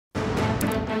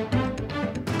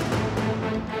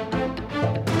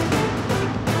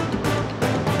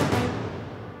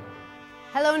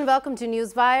Hello and welcome to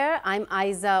Newswire. I'm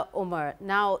Ayza Omer.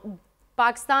 Now,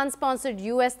 Pakistan-sponsored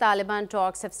US-Taliban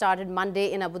talks have started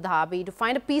Monday in Abu Dhabi to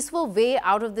find a peaceful way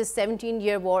out of this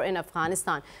 17-year war in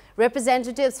Afghanistan.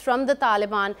 Representatives from the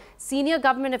Taliban, senior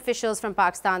government officials from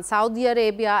Pakistan, Saudi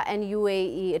Arabia and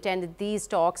UAE attended these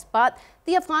talks, but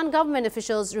the Afghan government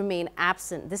officials remain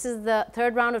absent. This is the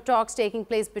third round of talks taking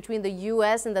place between the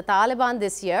US and the Taliban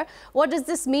this year. What does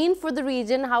this mean for the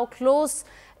region? How close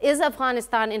is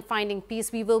Afghanistan in finding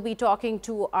peace? We will be talking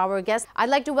to our guest. I'd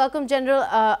like to welcome General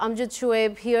Amjad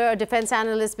Shoaib here, a defense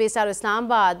analyst based out of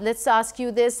Islamabad. Let's ask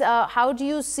you this. How do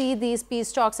you see these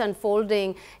peace talks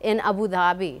unfolding in Abu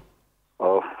Dhabi?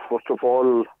 First of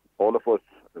all of us,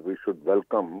 we should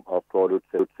welcome, after all,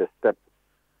 it's a step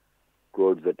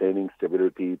towards attaining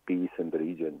stability, peace in the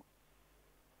region.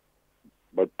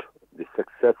 But the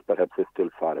success perhaps is still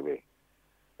far away.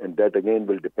 And that again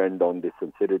will depend on the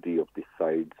sincerity of the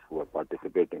sides who are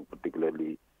participating,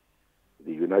 particularly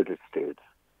the United States.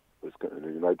 The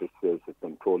United States is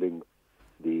controlling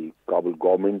the Kabul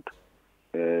government,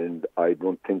 and I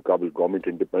don't think Kabul government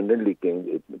independently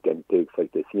can take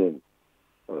such decisions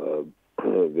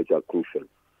which are crucial.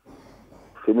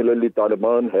 Similarly,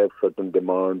 Taliban have certain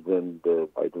demands, and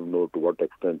I don't know to what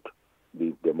extent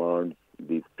these demands,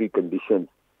 these preconditions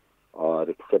are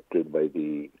accepted by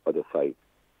the other side.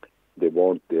 They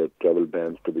want their travel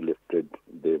bans to be lifted.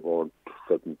 They want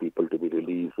certain people to be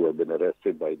released who have been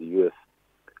arrested by the U.S.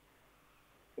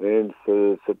 And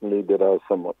so certainly there are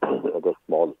some other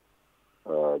small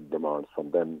demands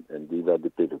from them, and these are the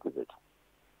prerequisites.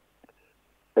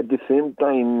 At the same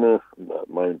time,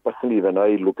 personally, when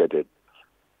I look at it,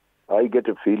 I get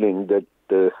a feeling that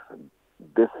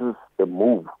this is a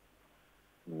move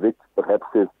which perhaps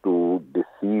is to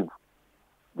deceive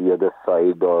the other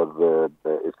side, or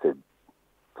it's a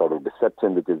sort of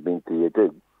deception which is being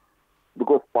created,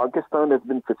 because Pakistan has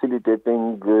been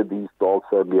facilitating these talks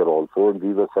earlier also, and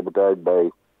these were sabotaged by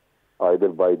either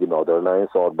by the Northern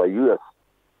Alliance or by US.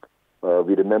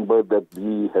 We remember that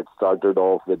we had started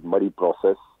off with Murray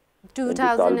process.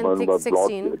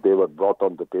 2016. They were brought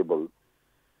on the table,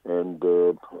 and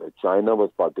China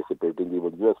was participating,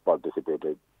 even US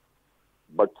participated.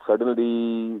 But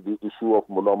suddenly the issue of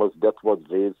Mullah Omar's death was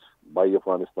raised by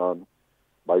Afghanistan,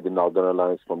 by the Northern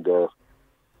Alliance from there,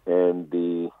 and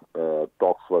the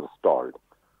talks were stalled.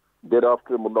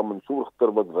 Thereafter, Mullah Mansoor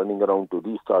Khatar was running around to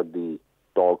restart the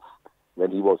talks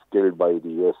when he was killed by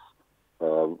the US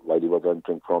while he was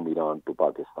entering from Iran to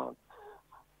Pakistan.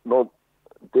 Now,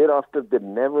 thereafter, they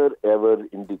never ever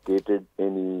indicated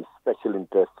any special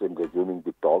interest in resuming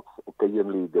the talks.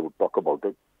 Occasionally, they would talk about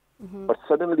it. But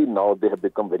suddenly now they have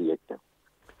become very active.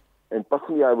 And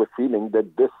personally, I have a feeling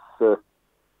that this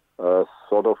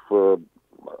sort of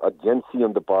urgency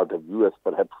on the part of US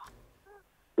perhaps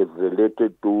is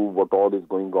related to what all is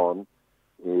going on,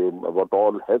 what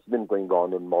all has been going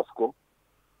on in Moscow.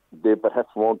 They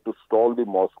perhaps want to stall the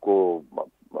Moscow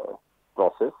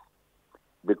process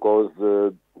because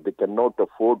they cannot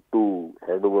afford to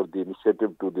hand over the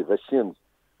initiative to the Russians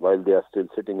while they are still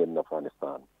sitting in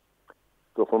Afghanistan.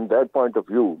 So from that point of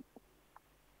view,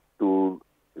 to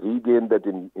regain that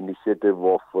initiative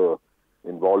of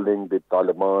involving the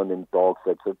Taliban in talks,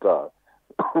 etc.,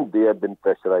 they have been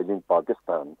pressurizing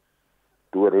Pakistan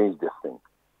to arrange this thing.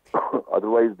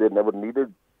 Otherwise, they never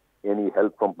needed any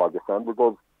help from Pakistan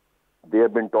because they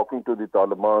have been talking to the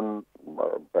Taliban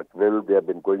at will. They have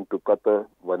been going to Qatar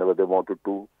whenever they wanted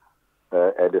to.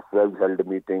 Al held a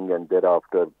meeting, and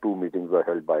thereafter 2 meetings were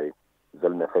held by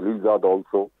Zalmay Khalilzad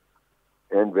also.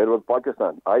 And where was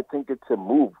Pakistan? I think it's a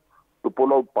move to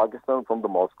pull out Pakistan from the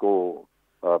Moscow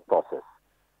process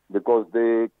because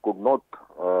they could not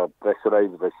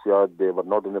pressurize Russia. They were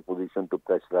not in a position to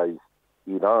pressurize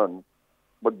Iran,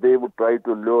 but they would try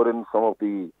to lure in some of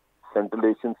the Central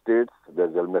Asian states, where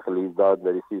Zalmay Khalilzad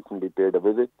very recently paid a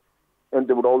visit, and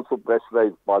they would also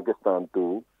pressurize Pakistan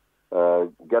to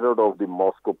get out of the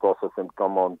Moscow process and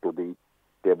come on to the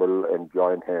table and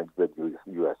join hands with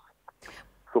US.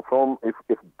 So if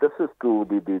this is true,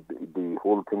 the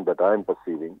whole thing that I'm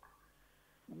perceiving,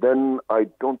 then I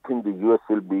don't think the US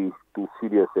will be too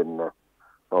serious in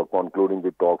concluding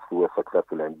the talks to a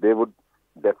successful end. They would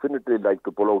definitely like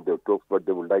to pull out their troops, but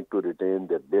they would like to retain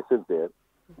their bases there.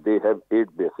 They have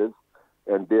 8 bases,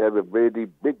 and they have a very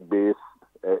big base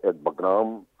at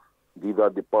Bagram. These are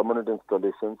the permanent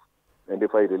installations. And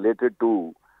if I relate it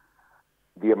to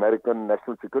the American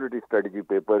National Security Strategy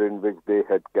paper, in which they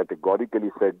had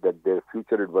categorically said that their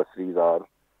future adversaries are,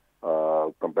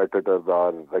 competitors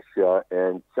are Russia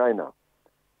and China.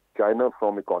 China,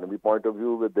 from economy point of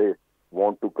view, where they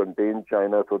want to contain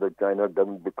China so that China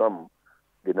doesn't become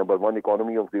the #1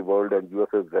 economy of the world, and US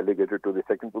is relegated to the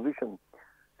second position.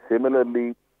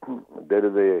 Similarly, there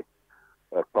is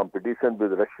a competition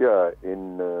with Russia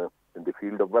in the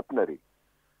field of weaponry.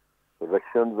 The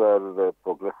Russians are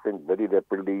progressing very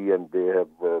rapidly, and they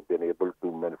have been able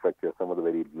to manufacture some of the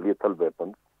very lethal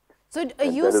weapons. So are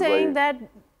you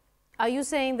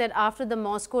saying that after the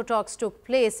Moscow talks took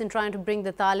place in trying to bring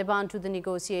the Taliban to the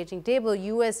negotiating table,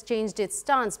 US changed its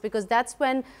stance? Because that's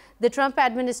when the Trump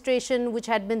administration, which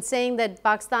had been saying that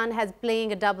Pakistan has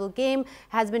playing a double game,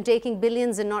 has been taking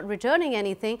billions and not returning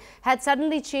anything, had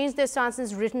suddenly changed their stance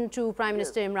and written to Prime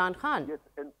Minister Imran Khan. Yes,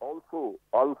 and also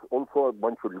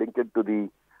one should link it to the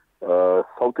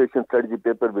South Asian strategy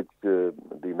paper which the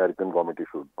American government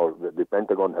issued, or the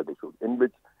Pentagon had issued, in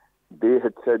which they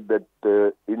had said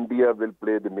that India will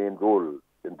play the main role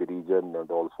in the region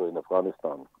and also in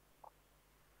Afghanistan.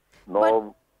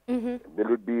 Now,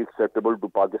 will it be acceptable to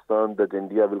Pakistan that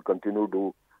India will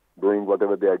continue doing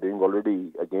whatever they are doing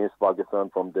already against Pakistan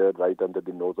from there right under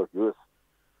the nose of US?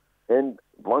 And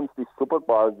once the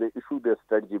superpowers, they issue their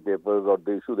strategy papers or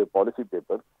they issue their policy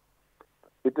papers,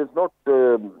 it is not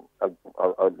a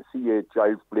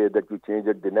child's play that you change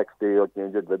it the next day or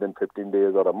change it within 15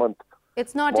 days or a month.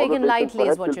 It's not taken lightly,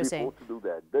 is what you're saying. To do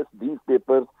that. These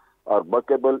papers are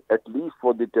workable at least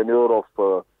for the tenure of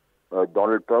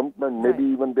Donald Trump and maybe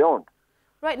even beyond.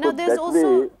 Right. Now, so there's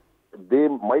also... They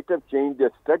might have changed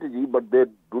their strategy, but they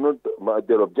do not.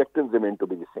 Their objectives remain to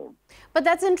be the same. But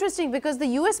that's interesting because the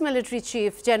U.S. military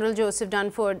chief, General Joseph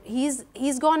Dunford,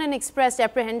 he's gone and expressed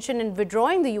apprehension in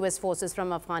withdrawing the U.S. forces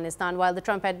from Afghanistan, while the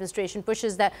Trump administration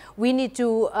pushes that we need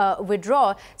to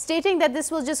withdraw, stating that this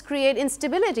will just create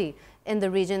instability in the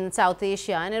region in South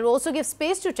Asia, and it will also give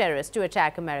space to terrorists to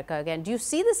attack America again. Do you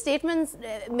see the statements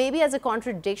maybe as a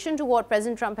contradiction to what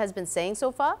President Trump has been saying so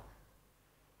far?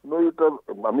 No,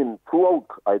 throughout,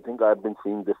 I think I've been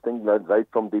seeing this thing right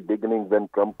from the beginning when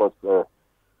Trump was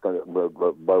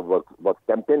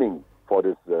campaigning for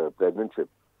his presidency.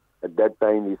 At that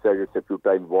time, he said it's a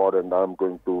futile war and I'm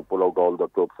going to pull out all the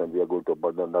troops and we are going to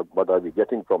burn them. What are we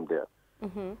getting from there?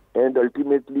 And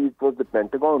ultimately, it was the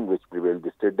Pentagon which prevailed,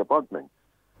 the State Department.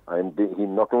 And he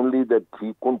not only that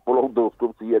he couldn't pull out those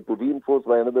troops, he had to reinforce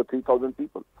by another 3,000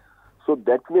 people. So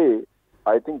that way,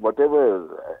 I think whatever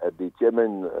the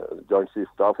chairman, Joint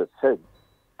Chiefs Staff has said,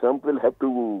 Trump will have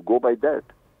to go by that.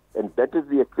 And that is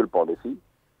the actual policy.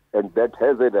 And that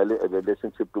has a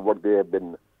relationship to what they have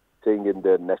been saying in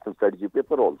their national strategy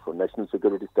paper also, national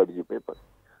security strategy paper.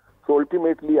 So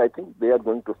ultimately, I think they are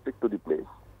going to stick to the place.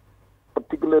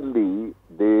 Particularly,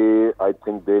 I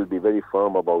think they'll be very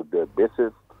firm about their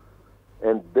bases.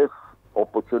 And this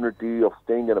opportunity of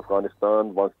staying in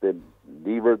Afghanistan, once they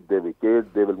leave it, they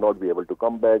vacate, they will not be able to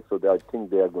come back. So I think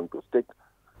they are going to stick.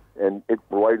 And it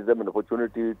provides them an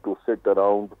opportunity to sit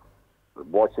around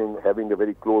watching, having a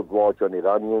very close watch on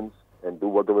Iranians and do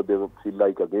whatever they feel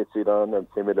like against Iran, and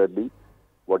similarly,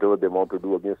 whatever they want to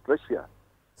do against Russia.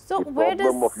 So the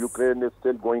problem of Ukraine is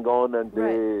still going on, and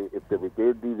if they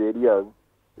vacate these areas,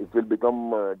 it will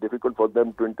become difficult for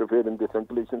them to interfere in the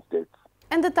Central Asian states.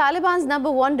 And the Taliban's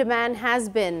 #1 demand has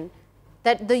been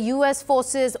that the U.S.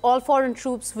 forces, all foreign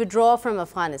troops, withdraw from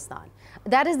Afghanistan.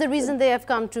 That is the reason they have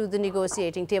come to the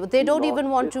negotiating table. They don't even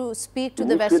want to speak to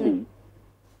the Western...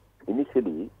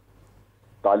 Initially,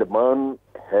 Taliban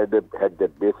had their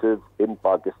bases in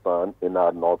Pakistan, in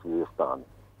our North-Waziristan.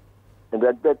 And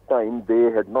at that time,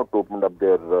 they had not opened up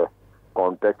their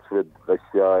contacts with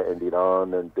Russia and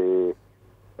Iran, and they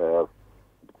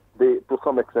to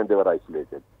some extent, they were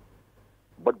isolated.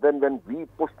 But then when we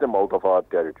pushed them out of our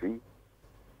territory,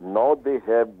 now they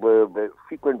have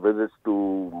frequent visits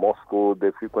to Moscow,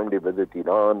 they frequently visit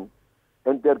Iran,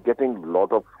 and they're getting a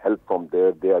lot of help from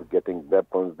there. They are getting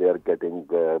weapons, they are getting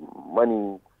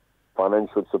money,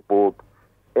 financial support,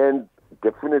 and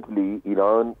definitely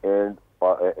Iran and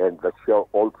Russia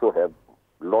also have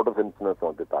a lot of influence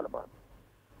on the Taliban.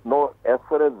 Now, as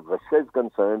far as Russia is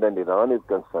concerned and Iran is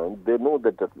concerned, they know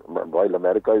that while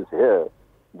America is here,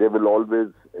 they will always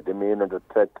remain under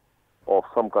threat of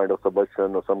some kind of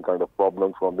subversion or some kind of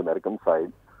problems from the American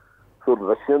side. So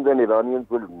Russians and Iranians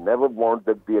will never want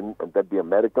that the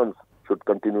Americans should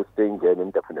continue staying here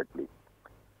indefinitely.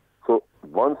 So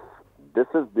once this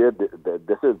is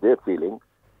their feeling,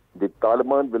 the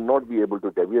Taliban will not be able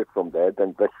to deviate from that,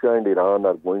 and Russia and Iran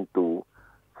are going to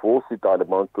force the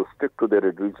Taliban to stick to their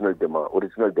original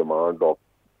demand of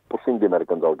pushing the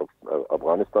Americans out of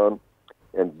Afghanistan,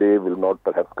 and they will not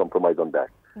perhaps compromise on that.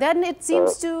 Then it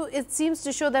seems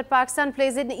to show that Pakistan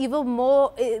plays a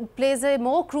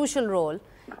more crucial role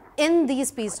in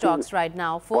these peace talks right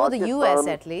now, for the US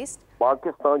at least.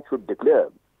 Pakistan should declare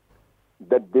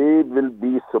that they will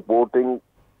be supporting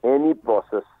any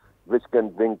process which can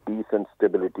bring peace and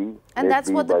stability. And that's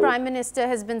what the Prime Minister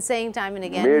has been saying time and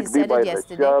again. May He said it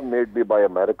yesterday. Russia, may it be by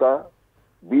America.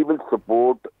 We will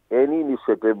support any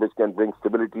initiative which can bring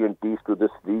stability and peace to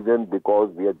this region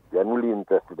because we are genuinely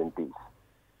interested in peace.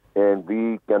 And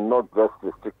we cannot just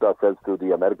restrict ourselves to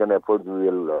the American efforts. We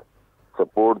will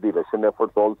support the Russian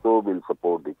efforts also. We'll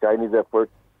support the Chinese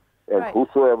efforts. And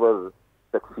whosoever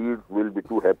succeeds will be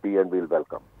too happy and we'll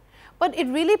welcome. But it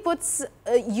really puts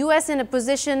U.S. in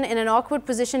an awkward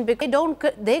position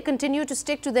because they continue to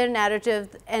stick to their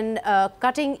narrative and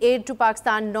cutting aid to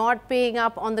Pakistan, not paying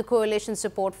up on the coalition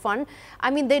support fund. I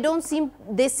mean, they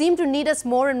seem to need us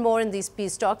more and more in these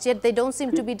peace talks, yet they don't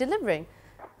seem to be delivering.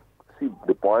 See,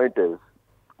 the point is,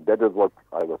 that is what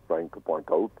I was trying to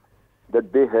point out,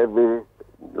 that they have a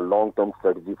long-term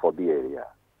strategy for the area,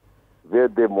 where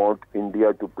they want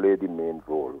India to play the main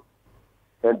role.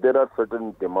 And there are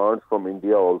certain demands from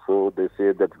India also. They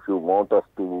say that if you want us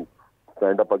to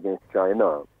stand up against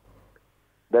China,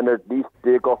 then at least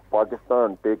take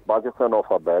Pakistan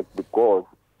off our back, because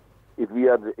if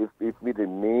we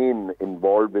remain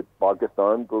involved with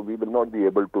Pakistan, so we will not be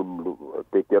able to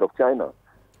take care of China.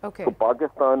 Okay. So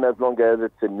Pakistan, as long as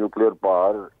it's a nuclear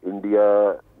power,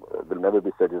 India will never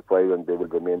be satisfied and they will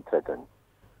remain threatened.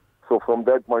 So from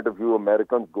that point of view,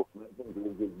 Americans will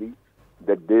be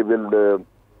that they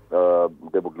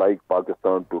would like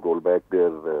Pakistan to roll back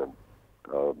their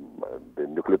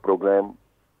nuclear program.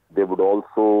 They would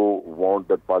also want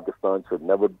that Pakistan should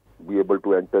never be able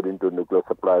to enter into a nuclear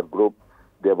supplier group.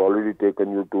 They have already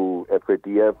taken you to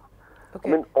FATF. Okay.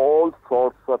 I mean, all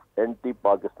sorts of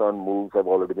anti-Pakistan moves have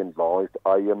already been launched.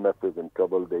 IMF is in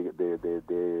trouble. They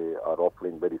are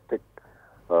offering very strict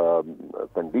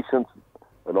conditions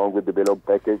along with the bailout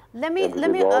package.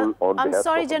 I'm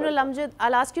sorry, General Amjad,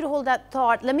 I'll ask you to hold that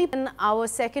thought. Our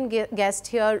second guest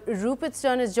here, Rupert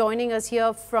Stern, is joining us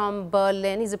here from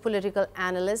Berlin. He's a political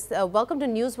analyst. Welcome to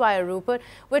Newswire, Rupert.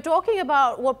 We're talking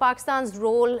about what Pakistan's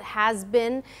role has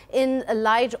been in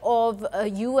light of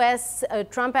US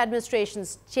Trump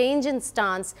administration's change in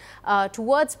stance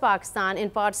towards Pakistan in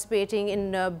participating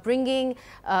in bringing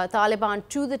Taliban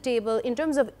to the table in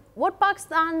terms of what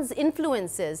Pakistan's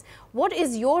influence is. What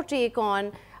is your take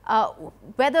on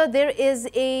whether there is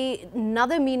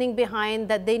another meaning behind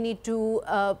that they need to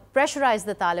pressurize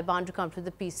the Taliban to come to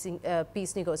the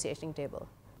peace negotiating table?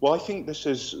 Well, I think this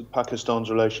is Pakistan's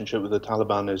relationship with the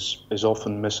Taliban is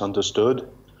often misunderstood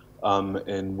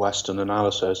in Western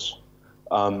analysis,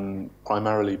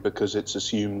 primarily because it's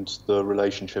assumed the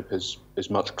relationship is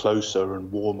much closer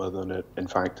and warmer than it in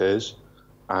fact is.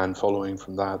 And following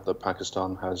from that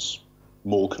Pakistan has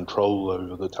more control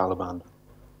over the Taliban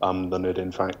than it in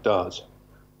fact does.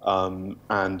 And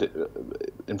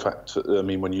in fact, I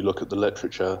mean, when you look at the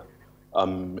literature,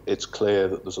 it's clear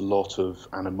that there's a lot of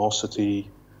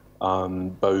animosity,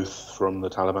 both from the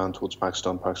Taliban towards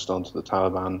Pakistan, Pakistan to the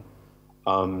Taliban,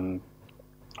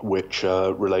 which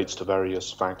relates to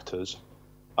various factors.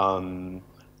 And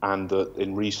that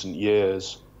in recent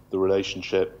years, the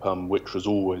relationship, which was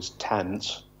always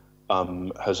tense,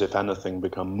 has, if anything,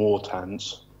 become more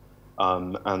tense.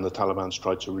 And the Taliban's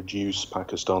tried to reduce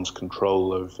Pakistan's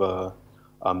control over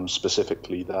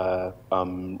specifically their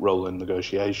role in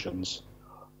negotiations.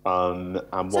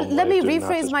 So let me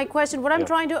rephrase my question. What I'm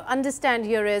trying to understand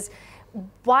here is,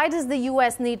 why does the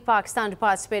US need Pakistan to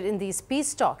participate in these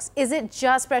peace talks? Is it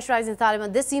just pressurizing the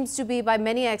Taliban? This seems to be, by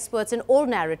many experts, an old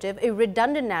narrative, a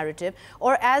redundant narrative,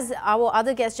 or as our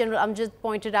other guest, General Amjad,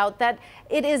 pointed out, that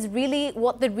it is really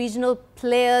what the regional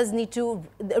players need to,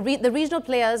 the regional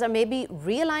players are maybe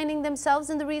realigning themselves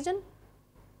in the region?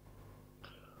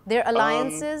 Their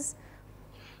alliances?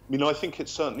 I think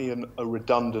it's certainly a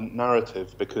redundant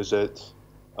narrative because it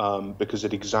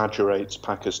exaggerates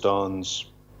Pakistan's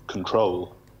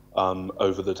control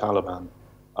over the Taliban.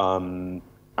 And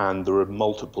there are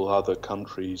multiple other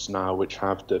countries now which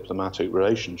have diplomatic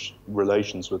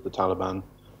relations with the Taliban,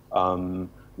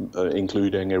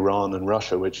 including Iran and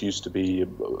Russia, which used to be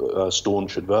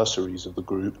staunch adversaries of the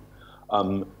group.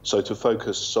 So to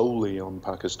focus solely on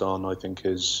Pakistan, I think,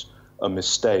 is a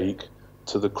mistake.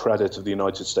 To the credit of the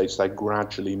United States, they're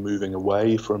gradually moving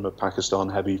away from a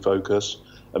Pakistan-heavy focus.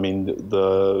 I mean,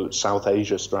 the South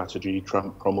Asia strategy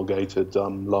Trump promulgated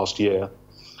last year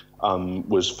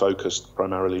was focused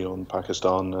primarily on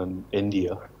Pakistan and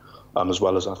India, as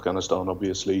well as Afghanistan,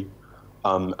 obviously.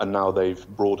 And now they've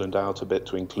broadened out a bit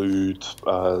to include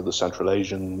the Central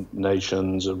Asian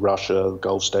nations, Russia,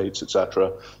 Gulf states,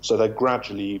 etc. So they're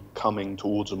gradually coming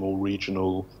towards a more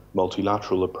regional,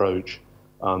 multilateral approach.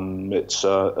 It's,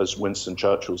 as Winston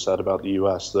Churchill said about the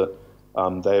US, that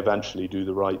they eventually do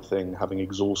the right thing, having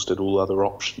exhausted all other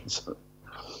options.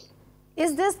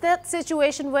 Is this that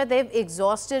situation where they've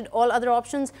exhausted all other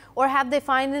options, or have they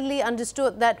finally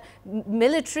understood that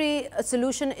military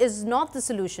solution is not the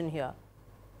solution here?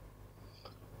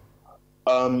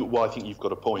 Well, I think you've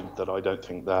got a point that I don't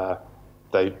think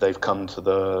they've come to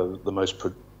the most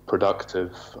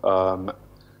productive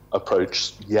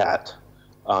approach yet.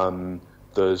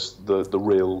 There's the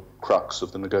real crux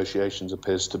of the negotiations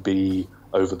appears to be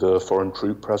over the foreign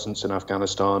troop presence in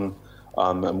Afghanistan,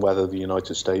 and whether the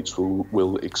United States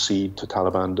will accede to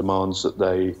Taliban demands that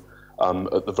they,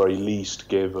 at the very least,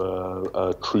 give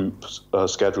a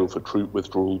schedule for troop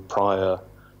withdrawal prior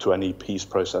to any peace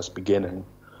process beginning.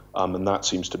 And that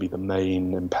seems to be the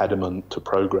main impediment to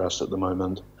progress at the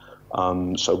moment.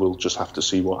 So we'll just have to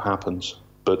see what happens.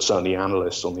 But certainly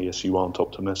analysts on the issue aren't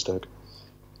optimistic.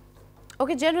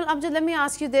 Okay, General Amjad, let me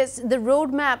ask you this. The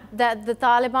roadmap that the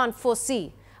Taliban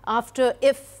foresee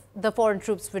if the foreign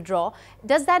troops withdraw,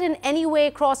 does that in any way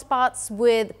cross paths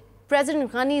with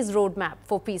President Ghani's roadmap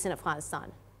for peace in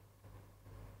Afghanistan?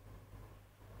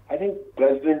 I think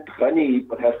President Ghani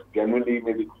perhaps genuinely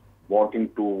maybe wanting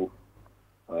to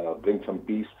bring some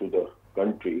peace to the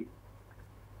country,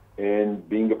 and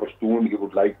being a Pashtun, he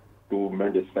would like to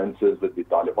mend his fences with the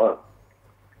Taliban.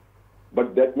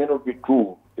 But that may not be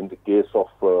true in the case of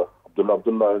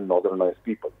Abdullah and Northernized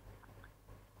people,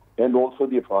 and also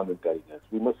the Afghan intelligence.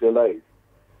 We must realize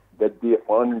that the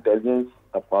Afghan intelligence,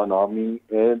 Afghan army,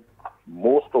 and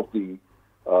most of the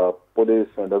police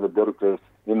and other bureaucrats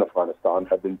in Afghanistan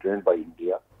have been trained by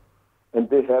India, and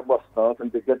they have a staff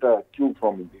and they get a cue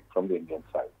from the Indian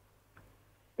side.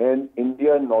 And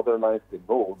India and Northernized, they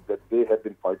know that they have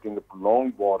been fighting a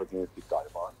prolonged war against the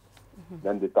Taliban.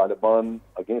 Then the Taliban,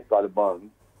 against Taliban,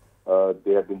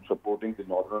 they have been supporting the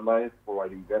Northernized,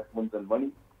 providing weapons and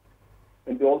money.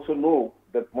 And they also know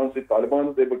that once the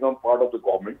Taliban, they become part of the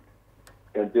government,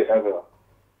 and they have a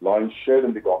large share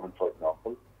in the government, for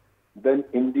example, then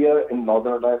India and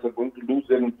Northern Allies are going to lose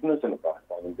their influence in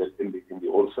Afghanistan, in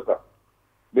the whole setup,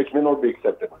 which may not be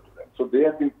acceptable to them. So they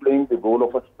have been playing the role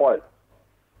of a spoil.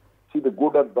 See, the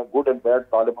good and bad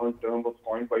Taliban term was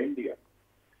coined by India.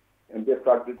 And they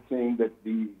started saying that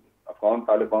the Afghan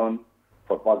Taliban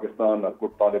for Pakistan are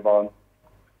good Taliban,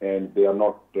 and they are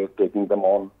not taking them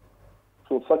on.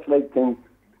 So such like things,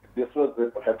 this was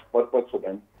perhaps purpose for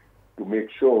them to make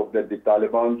sure that the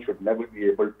Taliban should never be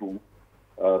able to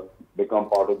become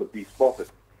part of the peace process.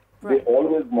 Right. They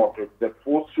always wanted that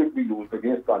force should be used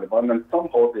against Taliban, and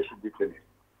somehow they should be finished,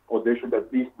 or they should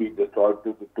at least be destroyed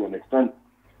to an extent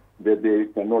where they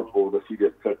cannot pose a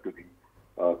serious threat to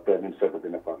the present setup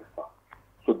in Afghanistan.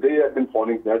 So they have been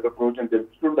following that approach, and they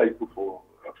still like to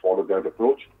follow that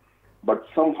approach, but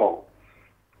somehow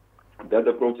that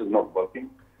approach is not working.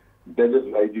 That is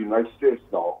why the United States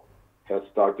now has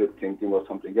started thinking of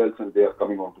something else, and they are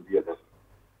coming on to the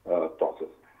other process.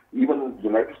 Even the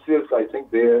United States, I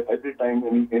think, every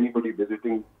time anybody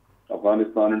visiting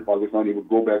Afghanistan and Pakistan, he would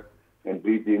go back and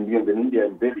greet the Indians in India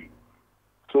and Delhi.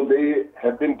 So they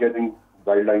have been getting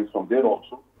guidelines from there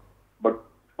also, but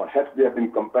perhaps they have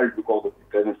been compelled because of the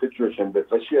present situation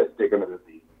that Russia has taken as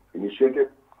the initiative,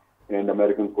 and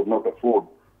Americans could not afford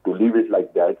to leave it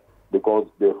like that because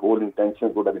their whole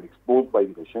intentions would have been exposed by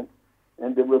the Russians,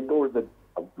 and they were told that,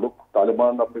 look,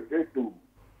 Taliban are prepared to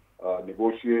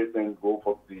negotiate and go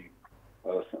for the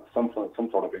some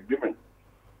sort of agreement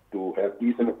to have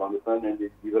peace in Afghanistan, and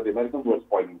these are the Americans who are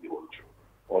spoiling the whole show,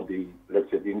 or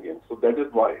let's say the Indians. So that is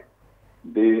why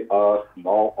they are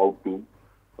now out to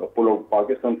pull out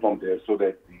Pakistan from there so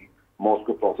that the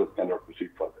Moscow process cannot proceed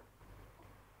further.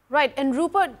 Right, and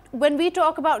Rupert, when we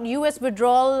talk about U.S.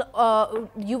 withdrawal,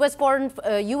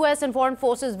 U.S. and foreign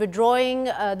forces withdrawing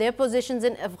their positions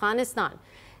in Afghanistan.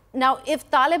 Now, if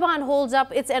Taliban holds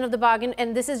up its end of the bargain,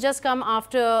 and this has just come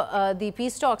after the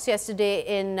peace talks yesterday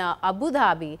in Abu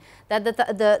Dhabi, that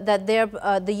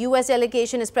the U.S.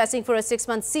 delegation is pressing for a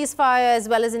 6-month ceasefire as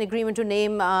well as an agreement to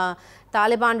name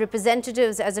Taliban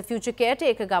representatives as a future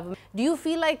caretaker government. Do you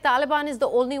feel like Taliban is the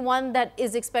only one that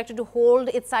is expected to hold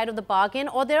its side of the bargain,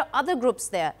 or there are other groups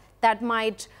there that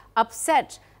might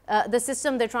upset the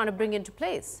system they're trying to bring into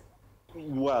place?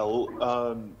 Well,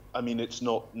 I mean, it's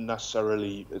not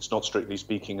strictly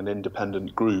speaking an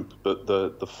independent group, but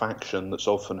the faction that's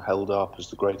often held up as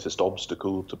the greatest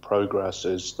obstacle to progress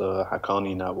is the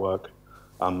Haqqani network,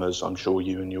 as I'm sure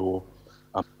you and your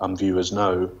viewers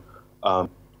know.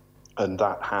 And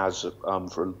that has,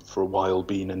 for a while,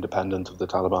 been independent of the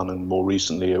Taliban, and more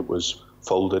recently it was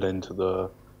folded into the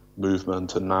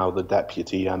movement, and now the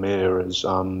deputy emir is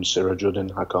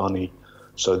Sirajuddin Haqqani.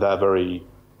 So they're very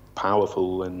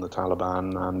powerful in the Taliban,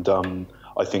 and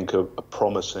I think a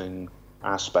promising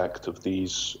aspect of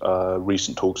these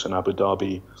recent talks in Abu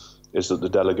Dhabi is that the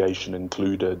delegation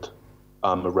included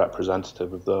a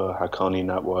representative of the Haqqani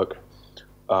network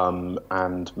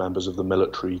and members of the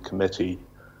military committee,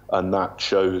 and that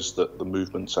shows that the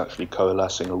movement's actually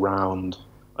coalescing around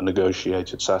a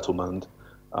negotiated settlement.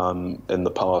 In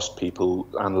the past,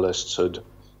 analysts had,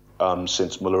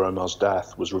 since Mullah Omar's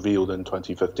death was revealed in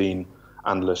 2015,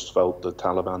 analysts felt the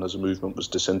Taliban as a movement was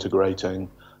disintegrating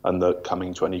and that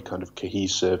coming to any kind of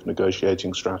cohesive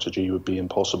negotiating strategy would be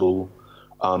impossible.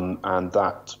 And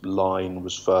that line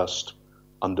was first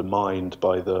undermined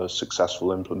by the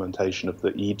successful implementation of the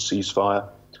Eid ceasefire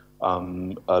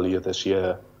earlier this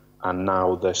year. And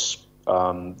now this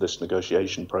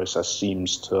negotiation process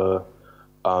seems to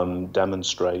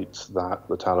demonstrate that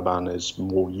the Taliban is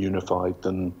more unified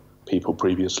than people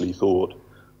previously thought.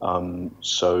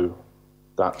 So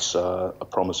that's a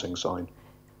promising sign.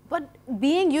 But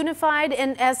being unified,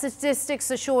 and as statistics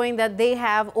are showing that they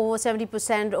have over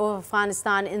 70% of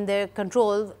Afghanistan in their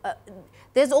control,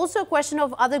 there's also a question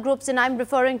of other groups, and I'm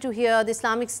referring to here the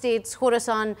Islamic State's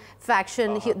Khorasan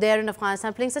faction there in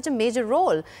Afghanistan playing such a major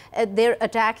role. They're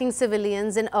attacking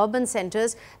civilians in urban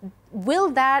centers. Will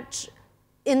that,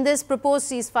 in this proposed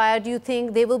ceasefire, do you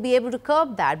think they will be able to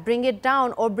curb that, bring it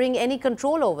down, or bring any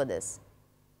control over this?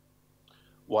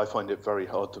 Well, I find it very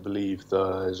hard to believe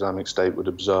the Islamic State would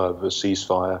observe a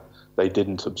ceasefire. They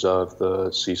didn't observe the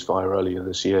ceasefire earlier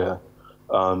this year.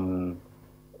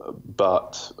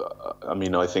 But I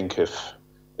mean, I think if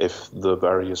the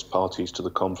various parties to the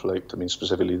conflict, I mean,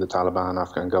 specifically the Taliban,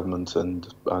 Afghan government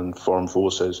and foreign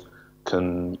forces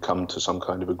can come to some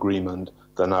kind of agreement,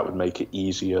 then that would make it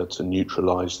easier to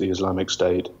neutralize the Islamic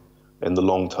State in the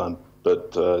long term.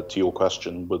 But to your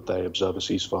question, would they observe a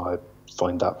ceasefire? I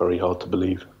find that very hard to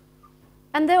believe.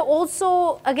 And there are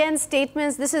also, again,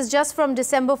 statements, this is just from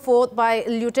December 4th by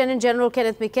Lieutenant General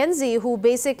Kenneth McKenzie, who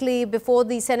basically, before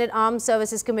the Senate Armed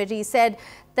Services Committee, said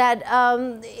that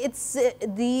it's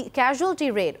the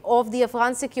casualty rate of the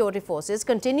Afghan security forces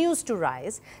continues to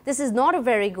rise. This is not a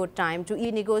very good time to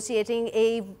be negotiating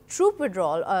a troop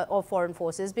withdrawal of foreign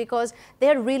forces because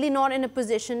they're really not in a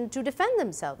position to defend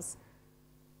themselves.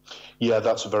 Yeah,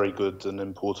 that's a very good and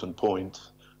important point.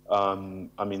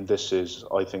 I mean, this is,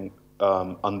 I think,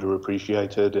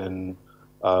 underappreciated in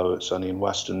certainly in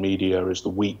Western media, is the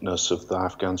weakness of the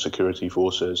Afghan security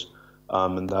forces,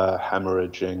 and they're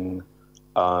hemorrhaging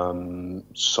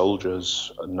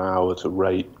soldiers now at a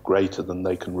rate greater than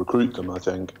they can recruit them, I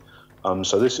think.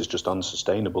 So this is just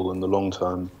unsustainable in the long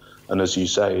term. And as you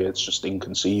say, it's just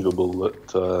inconceivable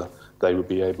that they would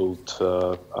be able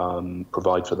to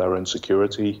provide for their own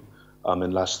security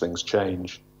unless things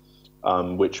change.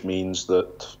 Which means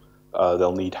that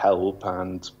they'll need help,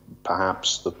 and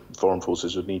perhaps the foreign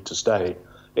forces would need to stay.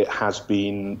 It has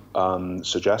been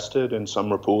suggested in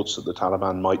some reports that the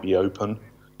Taliban might be open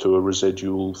to a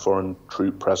residual foreign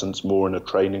troop presence, more in a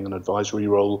training and advisory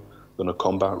role than a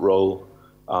combat role,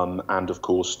 and of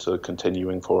course to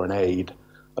continuing foreign aid.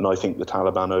 And I think the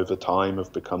Taliban over time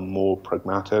have become more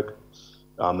pragmatic,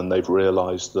 and they've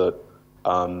realized that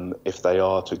if they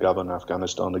are to govern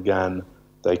Afghanistan again,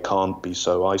 they can't be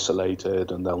so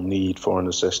isolated, and they'll need foreign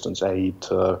assistance aid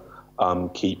to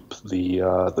keep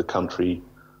the country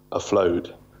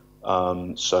afloat.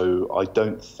 So I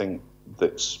don't think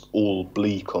that's all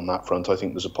bleak on that front. I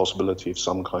think there's a possibility of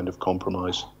some kind of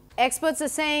compromise. Experts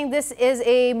are saying this is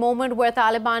a moment where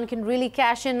Taliban can really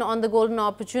cash in on the golden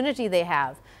opportunity they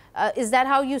have. Is that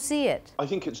how you see it? I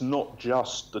think it's not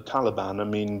just the Taliban. I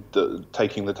mean,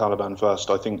 taking the Taliban first,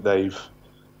 I think they're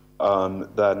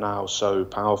now so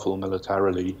powerful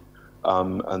militarily,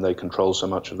 and they control so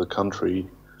much of the country,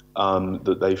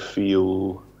 that they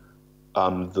feel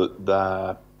that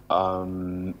their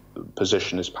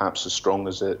position is perhaps as strong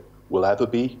as it will ever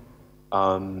be,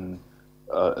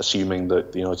 assuming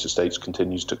that the United States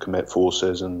continues to commit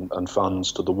forces and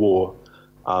funds to the war,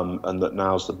 and that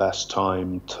now's the best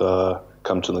time to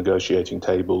come to the negotiating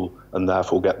table and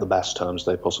therefore get the best terms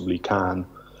they possibly can.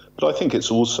 But I think it's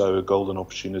also a golden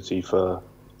opportunity for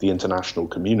the international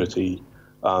community.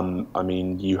 I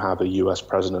mean, you have a US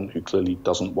president who clearly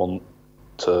doesn't want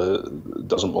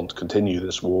to continue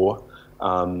this war,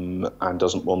 and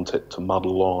doesn't want it to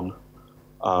muddle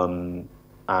on,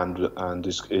 and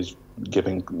is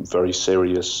giving very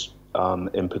serious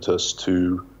impetus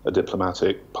to a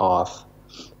diplomatic path.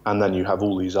 And then you have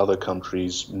all these other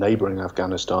countries neighboring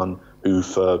Afghanistan who,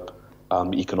 for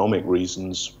economic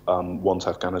reasons, want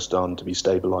Afghanistan to be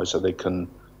stabilized so they can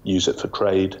use it for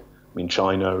trade. I mean,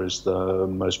 China is the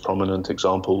most prominent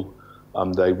example.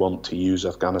 They want to use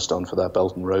Afghanistan for their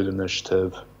Belt and Road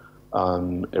Initiative.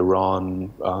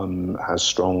 Iran has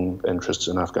strong interests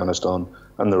in Afghanistan,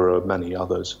 and there are many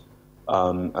others.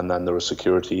 And then there are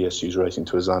security issues relating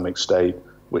to Islamic State,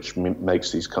 which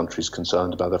makes these countries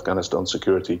concerned about Afghanistan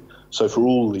security. So for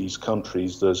all these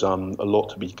countries, there's a lot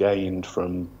to be gained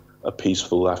from a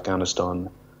peaceful Afghanistan,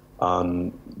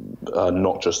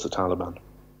 not just the Taliban.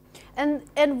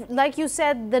 And like you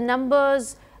said, the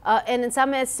numbers, and in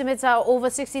some estimates are over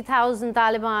 60,000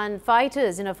 Taliban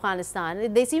fighters in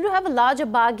Afghanistan. They seem to have a larger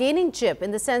bargaining chip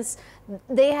in the sense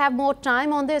they have more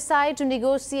time on their side to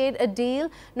negotiate a deal,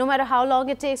 no matter how long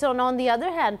it takes. And on the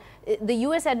other hand, the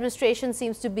US administration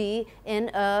seems to be in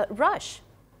a rush.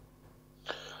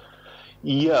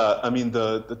 Yeah, I mean,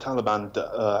 the Taliban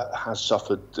has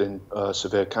suffered in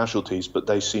severe casualties, but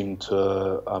they seem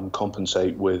to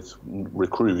compensate with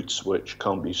recruits, which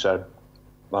can't be said.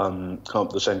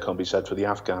 The same can't be said for the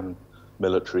Afghan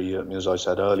military, as I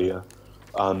said earlier.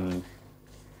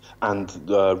 And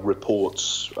the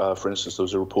reports, for instance, there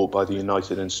was a report by the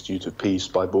United Institute of Peace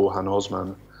by Borhan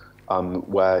Osman,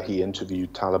 where he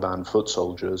interviewed Taliban foot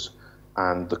soldiers,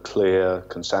 and the clear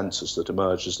consensus that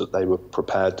emerged is that they were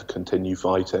prepared to continue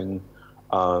fighting,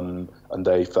 and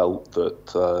they felt that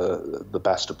the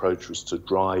best approach was to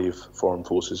drive foreign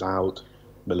forces out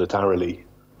militarily.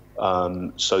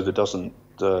 So there doesn't,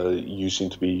 you seem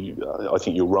to be, I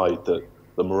think you're right, that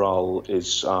the morale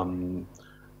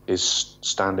is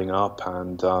standing up,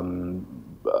 and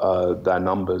their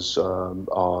numbers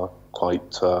are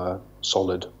quite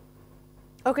solid.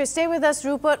 Okay, stay with us,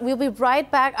 Rupert. We'll be right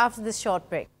back after this short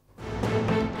break.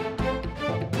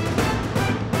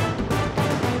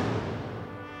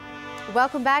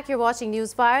 Welcome back. You're watching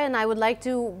Newsfire, and I would like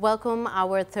to welcome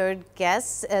our third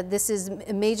guest. This is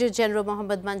Major General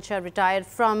Mohammad Meshal, retired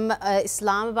from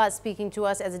Islamabad, speaking to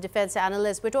us as a defense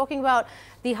analyst. We're talking about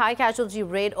the high casualty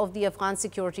rate of the Afghan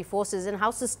security forces and how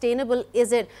sustainable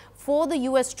is it for the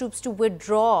US troops to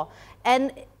withdraw,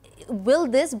 and will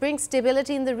this bring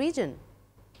stability in the region?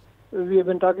 We have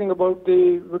been talking about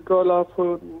the withdrawal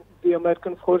of the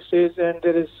American forces, and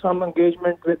there is some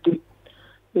engagement with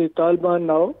the Taliban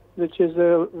now, which is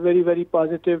a very, very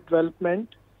positive development.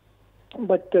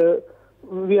 But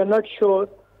we are not sure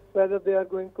whether they are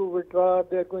going to withdraw,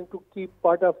 they are going to keep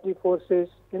part of the forces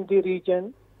in the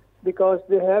region, because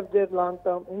they have their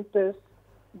long-term interests.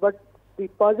 But the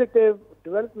positive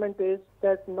development is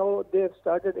that now they have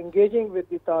started engaging with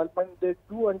the Taliban. They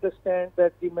do understand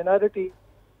that the minority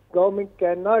government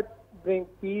cannot bring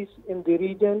peace in the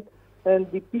region,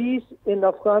 and the peace in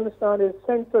Afghanistan is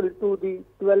central to the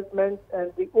development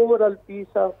and the overall peace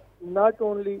of not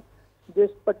only this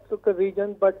particular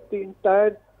region, but the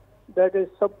entire, that is,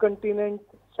 subcontinent,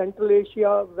 Central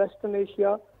Asia, Western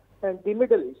Asia, and the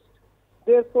Middle East.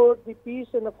 Therefore, the peace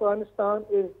in Afghanistan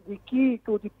is the key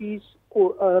to the peace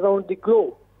around the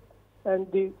globe and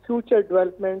the future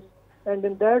developments. And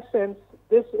in that sense,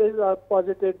 this is a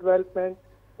positive development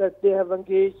that they have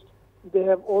engaged. They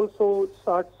have also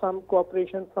sought some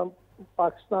cooperation from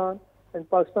Pakistan, and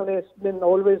Pakistan has been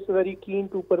always very keen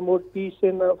to promote peace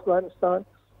in Afghanistan,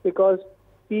 because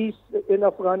peace in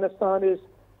Afghanistan is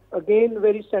again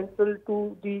very central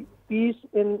to the peace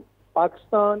in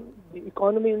Pakistan, the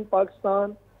economy in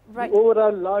Pakistan, right, the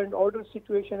overall law and order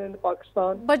situation in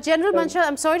Pakistan. But General Meshal,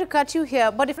 I'm sorry to cut you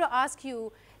here, but if I ask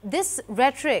you, this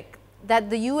rhetoric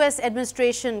that the US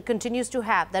administration continues to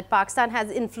have, that Pakistan has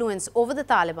influence over the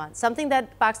Taliban, something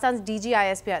that Pakistan's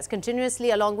DGISP has continuously,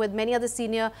 along with many other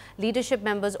senior leadership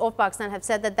members of Pakistan, have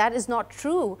said that that is not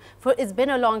true. For it's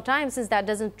been a long time since that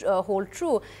doesn't hold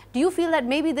true. Do you feel that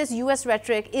maybe this US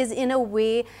rhetoric is in a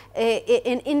way,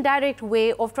 an indirect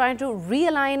way of trying to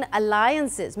realign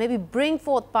alliances, maybe bring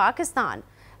forth Pakistan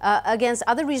against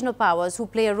other regional powers who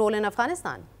play a role in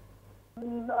Afghanistan?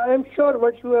 I am sure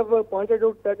what you have pointed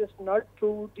out, that is not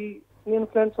true. The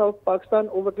influence of Pakistan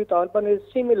over the Taliban is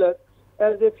similar,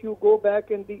 as if you go back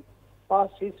in the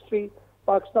past history,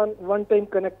 Pakistan one time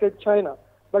connected China,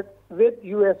 but with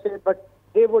USA, but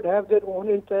they would have their own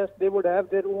interests, they would have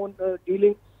their own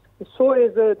dealing. So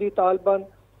is the Taliban.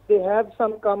 They have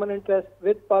some common interest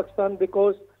with Pakistan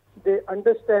because they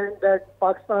understand that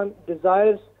Pakistan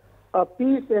desires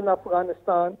peace in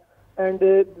Afghanistan, and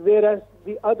whereas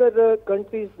the other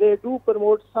countries, they do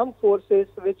promote some forces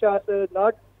which are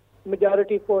not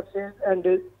majority forces, and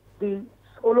the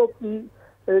solo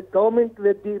government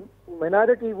with the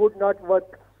minority would not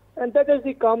work. And that is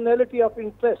the commonality of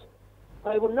interest.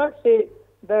 I would not say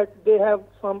that they have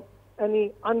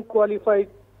any unqualified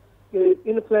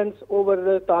influence over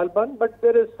the Taliban, but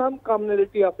there is some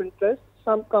commonality of interest,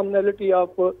 some commonality of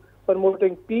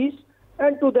promoting peace,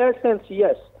 And to that sense,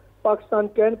 yes, Pakistan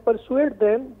can persuade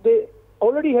them. They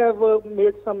already have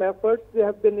made some efforts. They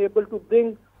have been able to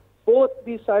bring both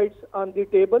the sides on the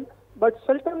table. But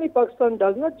certainly Pakistan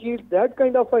does not yield that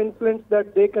kind of influence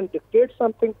that they can dictate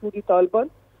something to the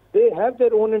Taliban. They have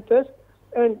their own interests,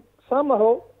 and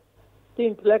somehow the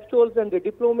intellectuals and the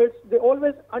diplomats, they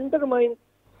always undermine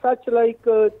such like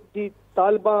the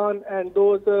Taliban and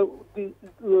those the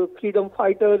freedom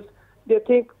fighters. They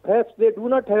think perhaps they do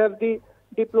not have the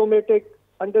diplomatic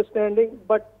understanding,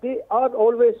 but they are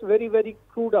always very, very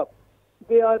screwed up.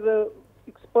 They are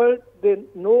expert. They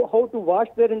know how to wash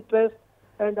their interests,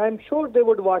 and I'm sure they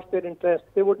would wash their interests.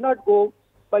 They would not go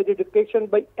by the dictation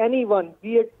by anyone,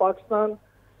 be it Pakistan,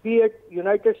 be it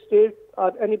United States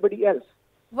or anybody else.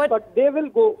 But they will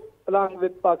go along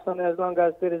with Pakistan as long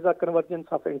as there is a convergence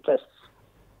of interests.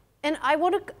 And I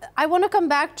want to come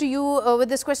back to you with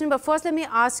this question, but first let me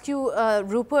ask you,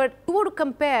 Rupert, who would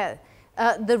compare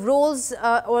the roles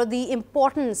or the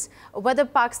importance, whether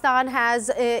Pakistan has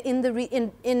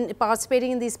in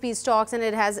participating in these peace talks, and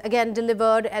it has again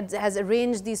delivered, has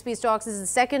arranged these peace talks, this is the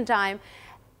second time,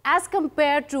 as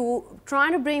compared to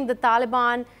trying to bring the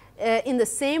Taliban in the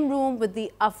same room with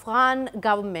the Afghan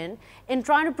government in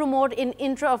trying to promote an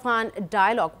intra-Afghan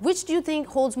dialogue. Which do you think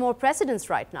holds more precedence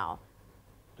right now?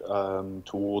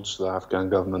 Towards the Afghan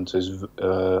government is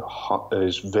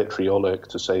vitriolic,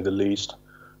 to say the least.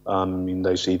 I mean,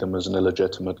 they see them as an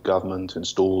illegitimate government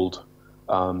installed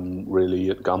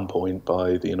really at gunpoint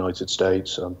by the United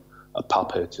States. A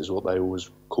puppet is what they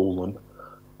always call them.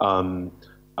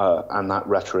 And that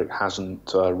rhetoric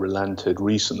hasn't relented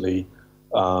recently.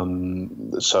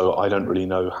 So I don't really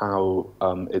know how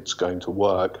it's going to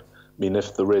work. I mean,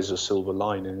 if there is a silver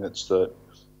lining, it's that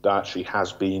there actually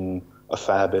has been a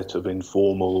fair bit of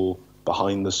informal,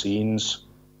 behind-the-scenes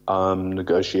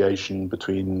negotiation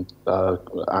between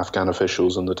Afghan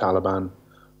officials and the Taliban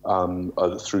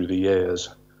through the years.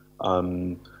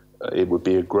 It would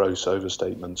be a gross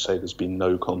overstatement to say there's been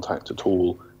no contact at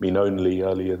all. I mean, only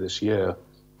earlier this year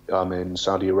in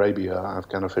Saudi Arabia,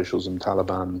 Afghan officials and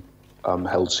Taliban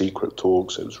held secret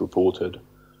talks, it was reported.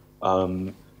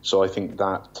 So I think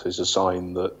that is a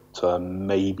sign that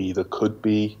maybe there could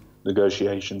be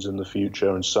negotiations in the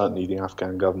future, and certainly the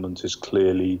Afghan government is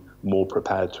clearly more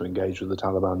prepared to engage with the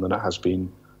Taliban than it has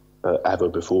been ever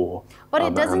before. But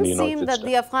it doesn't seem that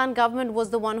the Afghan government was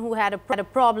the one who had a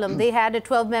problem. They had a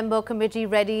 12-member committee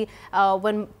ready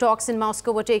when talks in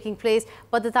Moscow were taking place,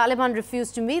 but the Taliban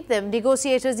refused to meet them.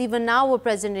 Negotiators even now were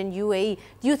present in UAE.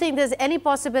 Do you think there's any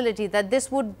possibility that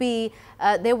this would be,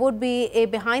 there would be a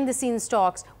behind-the-scenes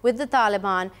talks with the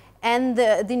Taliban and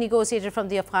the negotiator from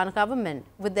the Afghan government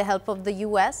with the help of the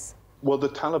US? Well, the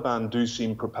Taliban do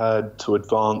seem prepared to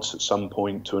advance at some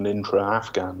point to an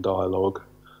intra-Afghan dialogue.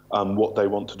 What they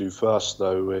want to do first,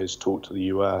 though, is talk to the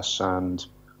US and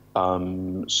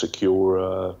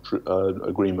secure an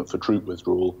agreement for troop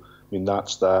withdrawal. I mean,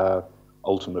 that's their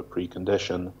ultimate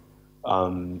precondition.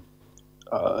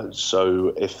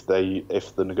 So if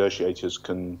the negotiators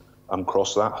can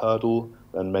cross that hurdle,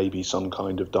 then maybe some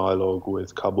kind of dialogue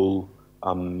with Kabul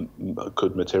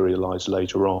could materialize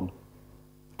later on.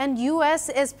 And US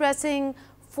is pressing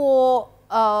for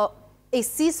a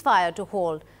ceasefire to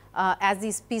hold as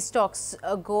these peace talks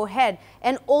go ahead,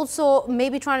 and also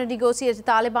maybe trying to negotiate a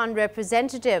Taliban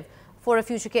representative for a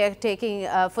future caretaking,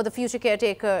 for the future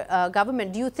caretaker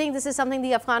government. Do you think this is something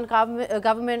the Afghan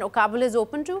government or Kabul is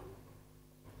open to?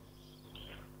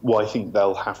 Well, I think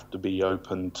they'll have to be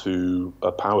open to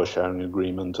a power sharing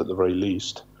agreement at the very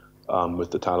least with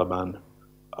the Taliban.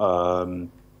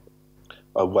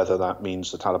 Whether that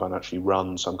means the Taliban actually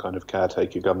run some kind of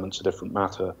caretaker government's a different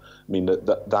matter. I mean,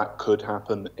 that could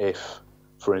happen if,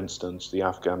 for instance, the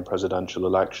Afghan presidential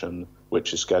election,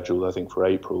 which is scheduled, I think, for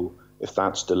April, if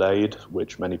that's delayed,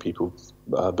 which many people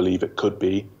believe it could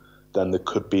be, then there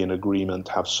could be an agreement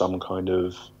to have some kind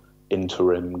of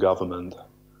interim government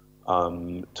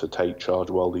to take charge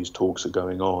while these talks are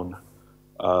going on.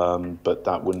 But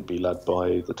that wouldn't be led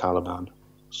by the Taliban.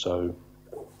 So.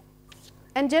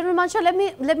 And General Meshal,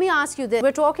 let me ask you this.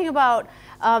 We're talking about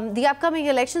the upcoming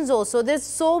elections also. There's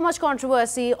so much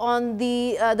controversy on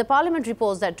the parliamentary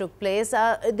polls that took place.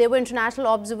 There were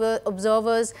international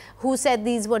observers who said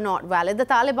these were not valid. The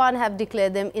Taliban have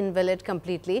declared them invalid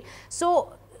completely.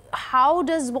 So how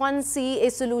does one see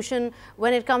a solution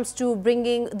when it comes to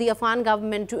bringing the Afghan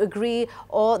government to agree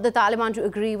or the Taliban to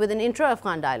agree with an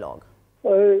intra-Afghan dialogue?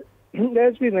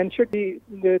 As we mentioned, the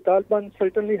Taliban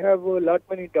certainly have a lot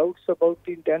many doubts about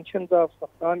the intentions of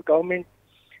Afghan government,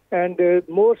 and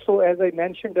more so, as I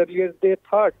mentioned earlier, they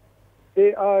thought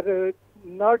they are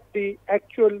not the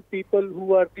actual people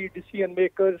who are the decision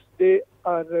makers. They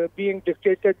are being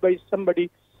dictated by somebody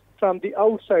from the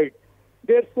outside.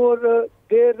 Therefore,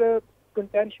 their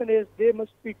contention is they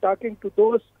must be talking to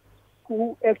those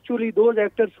those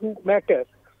actors who matter.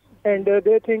 And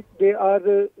they think they are,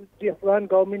 the Afghan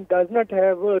government does not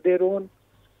have their own,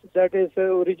 that is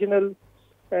original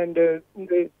and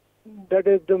that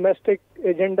is domestic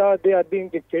agenda. They are being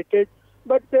dictated.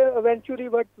 But eventually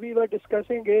what we were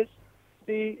discussing is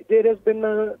there has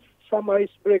been some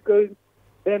icebreaker,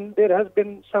 then there has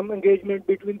been some engagement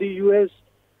between the U.S.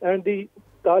 and the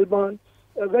Taliban.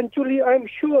 Eventually, I'm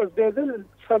sure they will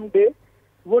someday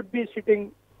would be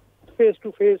sitting face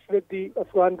to face with the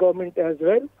Afghan government as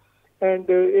well. And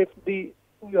if the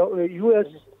U.S.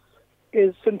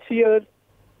 is sincere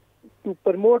to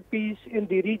promote peace in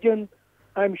the region,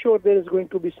 I'm sure there is going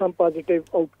to be some positive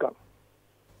outcome.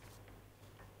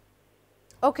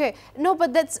 Okay, no,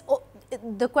 but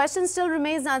the question still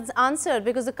remains unanswered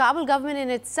because the Kabul government in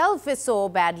itself is so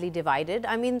badly divided.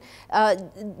 I mean,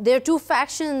 there are two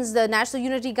factions: the National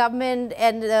Unity Government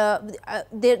and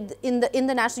in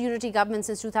the National Unity Government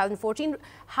since 2014.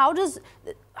 How does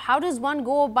one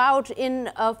go about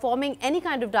in forming any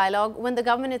kind of dialogue when the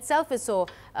government itself is so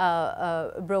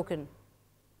broken?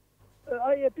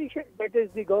 I appreciate that is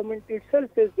the government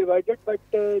itself is divided, but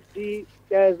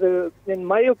in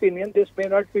my opinion, this may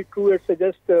not be true. It's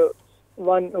just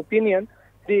one opinion.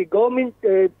 The government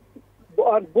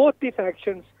on both the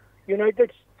factions,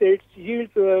 United States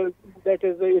yields that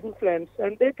is influence,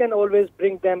 and they can always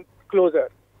bring them closer.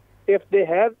 If they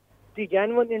have the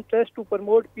genuine interest to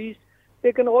promote peace,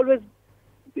 they can always.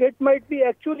 It might be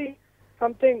actually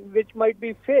something which might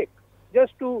be fake,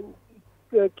 just to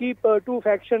keep two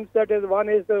factions. That is, one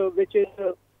is which is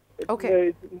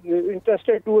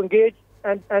interested to engage,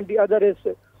 and the other is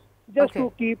just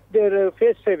to keep their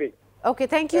face saving. Okay,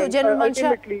 thank you, General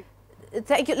Meshal.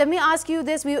 Thank you. Let me ask you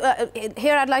this.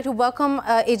 Here I'd like to welcome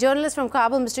a journalist from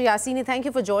Kabul, Mr. Yassini. Thank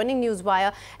you for joining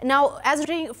Newswire. Now, as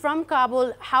from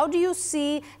Kabul, how do you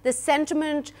see the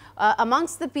sentiment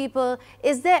amongst the people?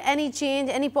 Is there any change,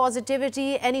 any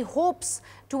positivity, any hopes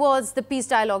towards the peace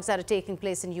dialogues that are taking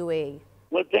place in UAE?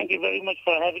 Well, thank you very much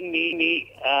for having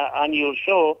me on your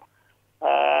show.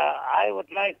 I would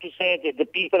like to say that the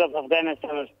people of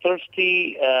Afghanistan are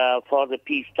thirsty for the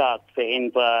peace talks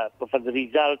and for the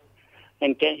result,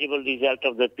 intangible result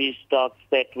of the peace talks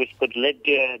which could lead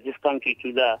this country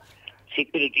to the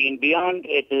security and beyond.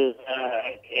 It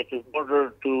is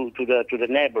border to the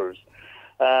neighbors.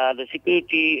 The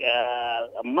security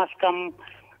must come.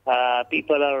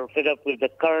 People are fed up with the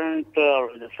current,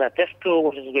 the status quo,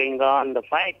 what is going on, the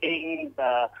fighting,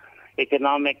 the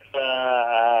economic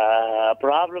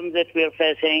problems that we are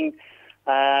facing.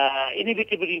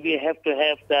 Inevitably, we have to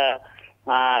have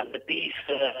the peace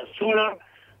sooner,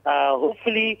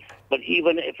 hopefully, but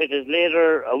even if it is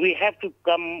later, we have to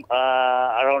come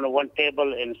around one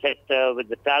table and sit with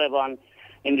the Taliban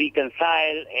and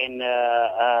reconcile and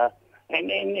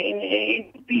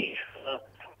peace.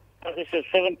 This is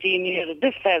 17 years.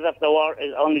 This phase of the war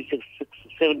is only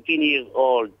 17 years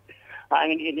old. I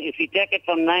mean, if you take it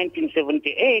from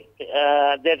 1978,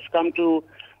 that's come to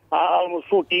almost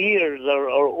 40 years or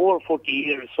over 40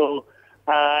 years. So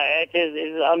it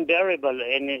is unbearable,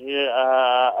 and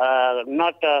we're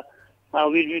not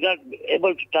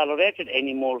able to tolerate it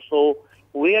anymore. So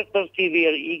we are thirsty, we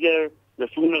are eager, the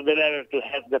sooner the better, to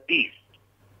have the peace.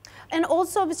 And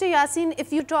also, Mr. Yassin,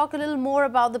 if you talk a little more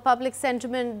about the public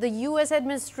sentiment, the U.S.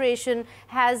 administration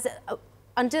has,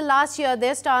 until last year,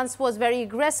 their stance was very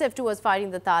aggressive towards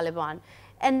fighting the Taliban.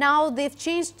 And now they've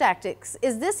changed tactics.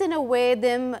 Is this, in a way,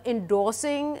 them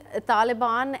endorsing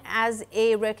Taliban as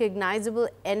a recognizable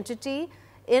entity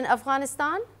in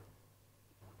Afghanistan?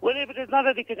 Well, if it is not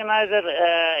a recognized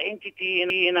entity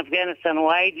in Afghanistan,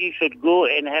 why you should go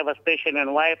and have a special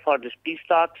envoy for these peace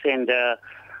talks, and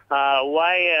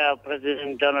why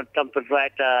President Donald Trump would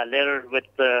write a letter with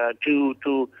to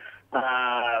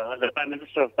the Prime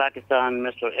Minister of Pakistan,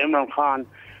 Mr. Imran Khan.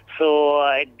 So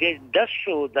it does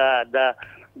show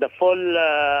the full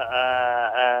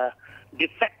de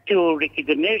facto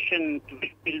recognition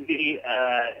which will be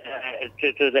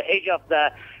to the edge of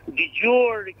the de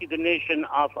jure recognition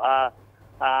of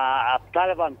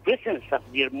Taliban presence of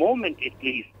their movement, at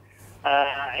least.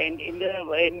 And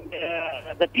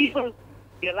the people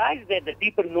realize that, the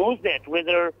people knows that,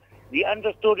 whether they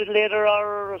understood it later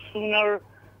or sooner.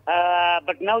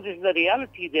 But now this is the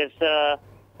reality. There's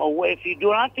if you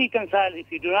do not reconcile,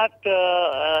 if you do not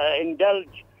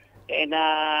indulge in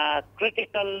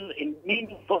critical and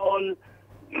meaningful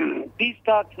peace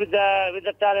talks with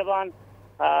the Taliban,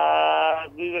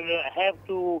 We will have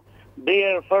to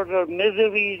bear further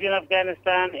miseries in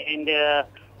Afghanistan, and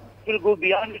will go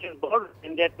beyond its borders,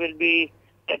 and that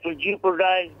will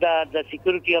jeopardize the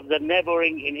security of the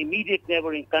neighboring and immediate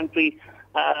neighboring country.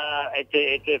 At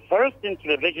first into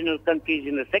the regional countries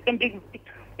in the second degree,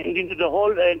 and into the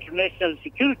whole international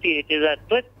security. It is a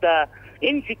threat, the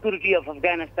insecurity of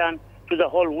Afghanistan to the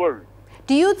whole world.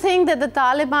 Do you think that the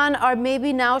Taliban are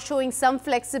maybe now showing some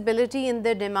flexibility in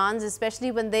their demands,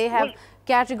 especially when they have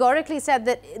categorically said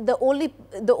that the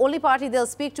only party they'll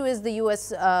speak to is the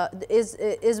U.S.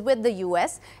 Is with the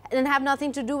U.S. and have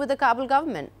nothing to do with the Kabul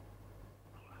government?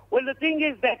 Well, the thing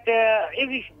is that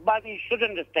everybody should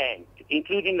understand,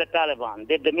 including the Taliban,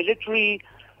 that the military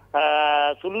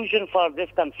solution for this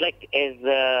conflict is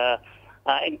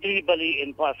incredibly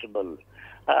impossible.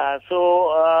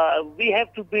 So we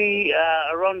have to be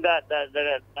around the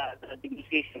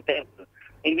negotiation table.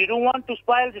 And we don't want to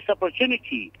spoil this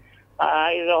opportunity.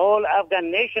 The whole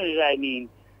Afghan nation,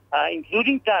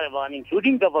 including Taliban,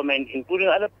 including government, including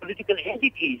other political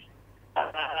entities,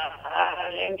 and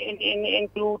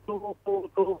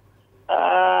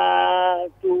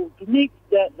to make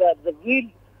the real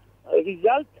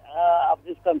result of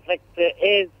this conflict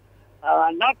is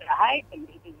not heightened.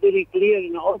 It is very clear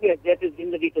and obvious that is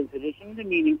in the reconciliation, the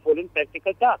meaningful and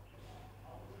practical talks.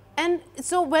 And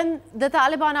so when the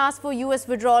Taliban asked for U.S.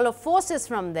 withdrawal of forces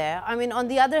from there, on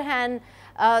the other hand,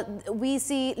 we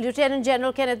see Lieutenant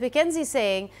General Kenneth McKenzie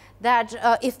saying that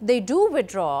if they do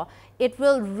withdraw, it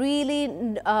will really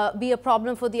be a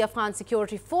problem for the Afghan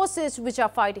security forces, which are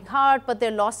fighting hard, but their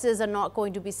losses are not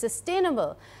going to be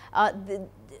sustainable.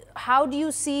 How do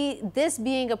you see this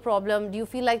being a problem? Do you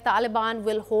feel like Taliban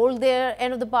will hold their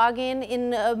end of the bargain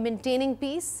in maintaining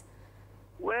peace?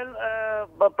 Well,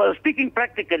 but speaking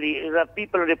practically, as a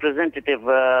people representative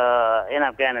in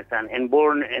Afghanistan and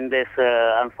born in this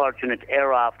unfortunate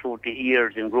era of 40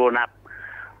 years and grown up,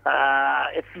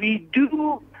 if we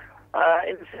do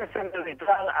insist on the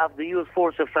withdrawal of the U.S.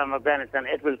 forces from Afghanistan,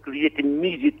 it will create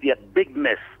immediately a big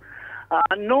mess.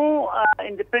 No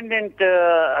independent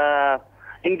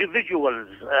individuals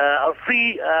or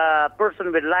free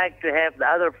person would like to have the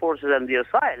other forces on their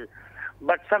side.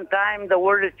 But sometimes the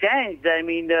world has changed.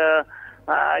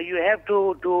 You have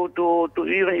to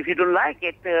even if you don't like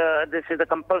it, this is the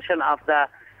compulsion of the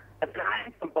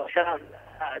compulsion of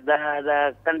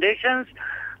the conditions.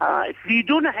 If we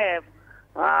don't have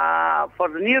for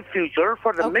the near future,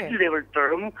 for the mid-level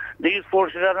term, these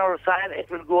forces on our side, it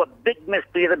will go a big mess,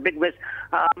 create a big mess,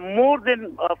 more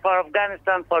than for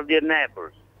Afghanistan, for their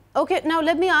neighbors. Okay, now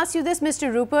let me ask you this,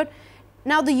 Mr. Rupert.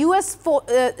 Now,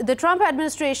 the Trump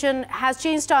administration has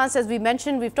changed stance, as we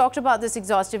mentioned. We've talked about this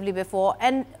exhaustively before.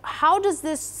 And how does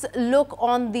this look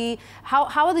on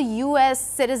how are the U.S.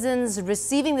 citizens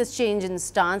receiving this change in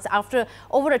stance after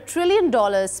over $1 trillion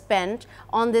spent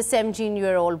on this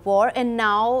 17-year-old war? And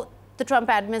now the Trump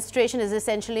administration is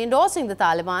essentially endorsing the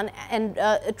Taliban and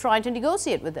trying to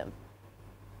negotiate with them.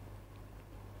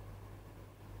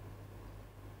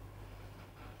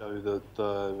 So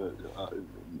the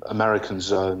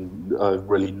Americans are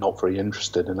really not very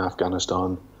interested in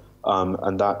Afghanistan,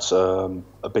 and that's a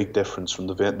big difference from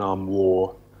the Vietnam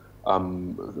War.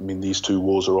 These two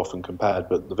wars are often compared,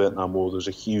 but the Vietnam War, there's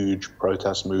a huge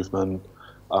protest movement,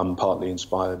 partly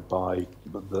inspired by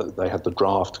they had the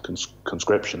draft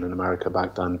conscription in America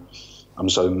back then,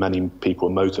 so many people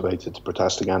were motivated to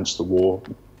protest against the war.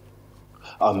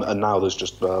 And now there's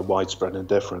just widespread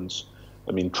indifference.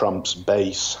 Trump's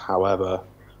base, however,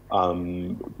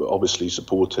 obviously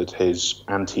supported his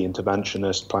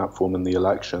anti-interventionist platform in the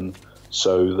election.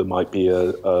 So there might be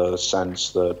a sense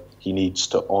that he needs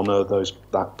to honor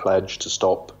that pledge to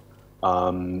stop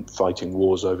fighting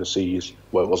wars overseas.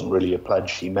 Well, it wasn't really a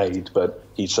pledge he made, but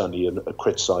he certainly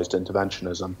criticized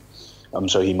interventionism.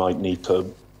 So he might need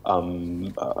to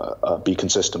be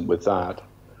consistent with that.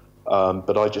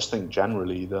 But I just think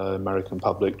generally the American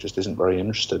public just isn't very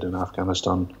interested in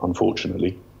Afghanistan,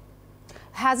 unfortunately.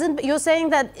 You're saying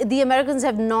that the Americans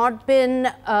have not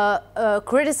been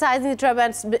criticizing the Trump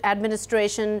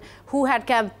administration, who had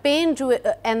campaigned to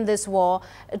end this war,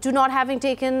 to not having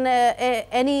taken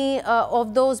any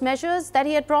of those measures that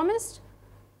he had promised?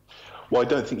 Well, I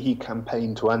don't think he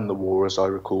campaigned to end the war, as I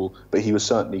recall, but he was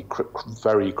certainly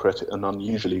very critical and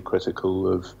unusually critical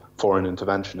of foreign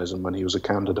interventionism when he was a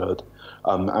candidate.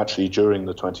 Actually, during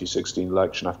the 2016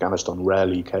 election, Afghanistan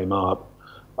rarely came up.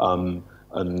 I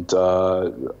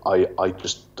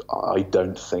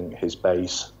don't think his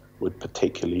base would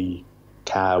particularly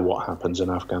care what happens in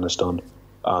Afghanistan.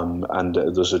 And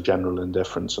there's a general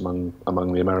indifference among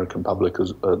the American public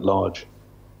at large.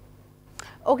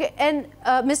 Okay, and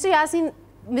Mr.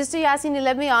 Yassini,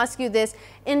 let me ask you this.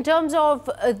 In terms of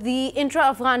the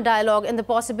intra-Afghan dialogue and the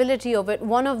possibility of it,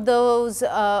 one of those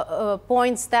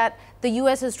points that the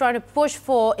US is trying to push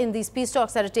for in these peace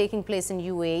talks that are taking place in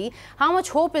UAE, how much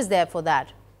hope is there for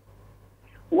that?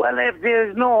 Well, if there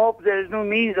is no hope, there is no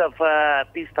means of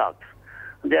peace talks.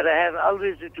 There have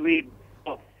always to be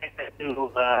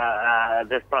to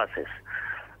this process.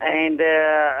 And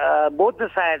both the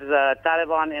sides,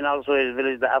 Taliban and also as well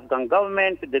as the Afghan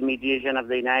government, with the mediation of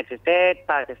the United States,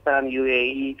 Pakistan,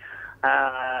 UAE,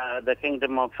 the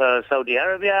Kingdom of Saudi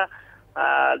Arabia,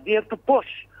 they have to push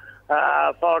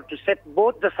to set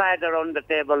both the sides around the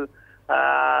table.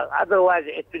 Otherwise,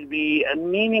 it will be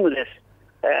meaningless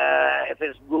if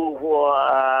it's go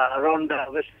around the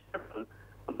West.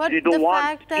 But the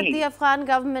fact that the Afghan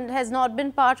government has not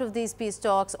been part of these peace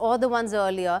talks or the ones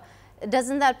earlier,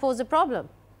 doesn't that pose a problem?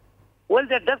 Well,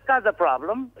 that does cause a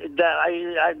problem.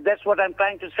 That's what I'm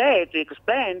trying to say, to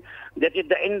explain that at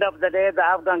the end of the day, the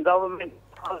Afghan government,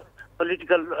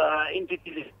 political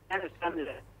entities,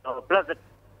 plus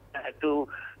to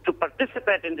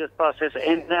participate in this process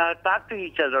and talk to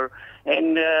each other.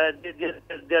 And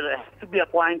there has to be a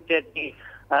point that they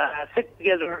sit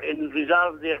together and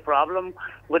resolve their problem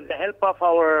with the help of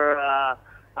our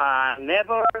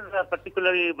neighbors,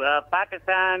 particularly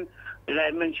Pakistan, as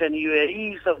I mentioned,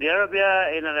 UAE, Saudi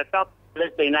Arabia, and on the top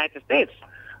list, the United States,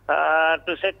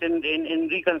 to sit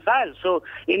and reconcile. So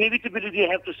inevitably, they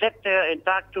have to sit and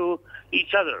talk to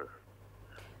each other.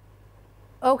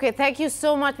 Okay, thank you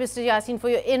so much, Mr. Yassin, for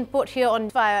your input here on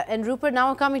Fire. And Rupert,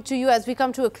 now coming to you as we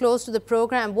come to a close to the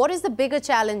program. What is the bigger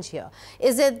challenge here?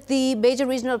 Is it the major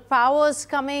regional powers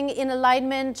coming in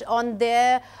alignment on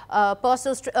their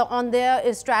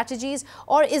strategies,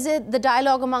 or is it the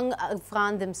dialogue among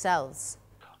Afghan themselves?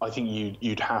 I think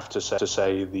you'd have to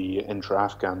say the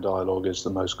intra-Afghan dialogue is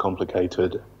the most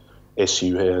complicated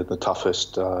issue here, the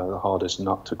toughest, the hardest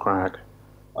nut to crack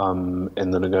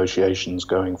in the negotiations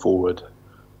going forward.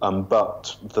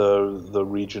 But the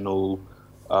regional,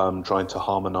 trying to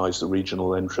harmonize the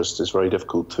regional interests is very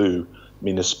difficult too. I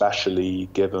mean, especially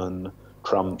given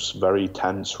Trump's very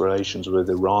tense relations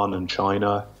with Iran and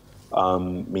China. I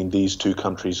mean, these two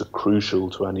countries are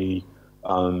crucial to any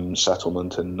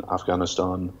settlement in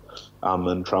Afghanistan.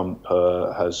 And Trump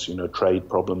has, trade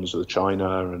problems with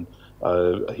China,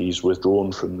 and he's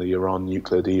withdrawn from the Iran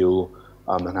nuclear deal.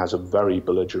 And has a very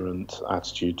belligerent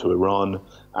attitude to Iran.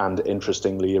 And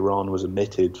interestingly, Iran was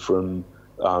omitted from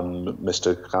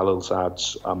Mr.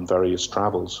 Khalilzad's various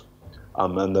travels.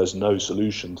 And there's no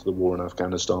solution to the war in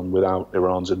Afghanistan without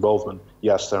Iran's involvement.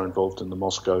 Yes, they're involved in the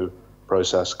Moscow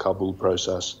process, Kabul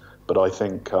process, but I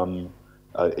think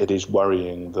it is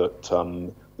worrying that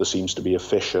there seems to be a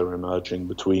fissure emerging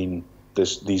between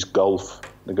these Gulf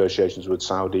negotiations with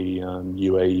Saudi and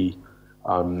UAE,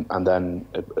 and then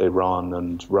Iran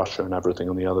and Russia and everything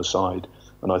on the other side.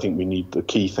 And I think the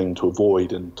key thing to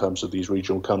avoid in terms of these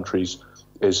regional countries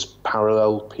is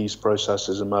parallel peace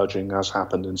processes emerging, as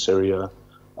happened in Syria,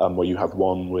 where you have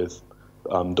one with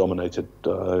hosted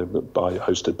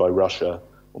by Russia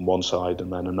on one side,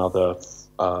 and then another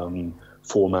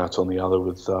format on the other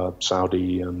with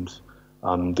Saudi and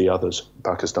the others,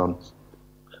 Pakistan.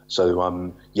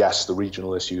 So yes, the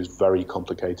regional issue is very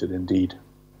complicated indeed.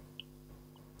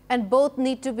 And both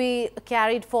need to be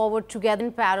carried forward together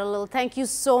in parallel. Thank you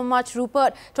so much,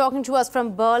 Rupert, talking to us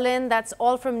from Berlin. That's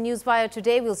all from Newswire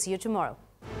today. We'll see you tomorrow.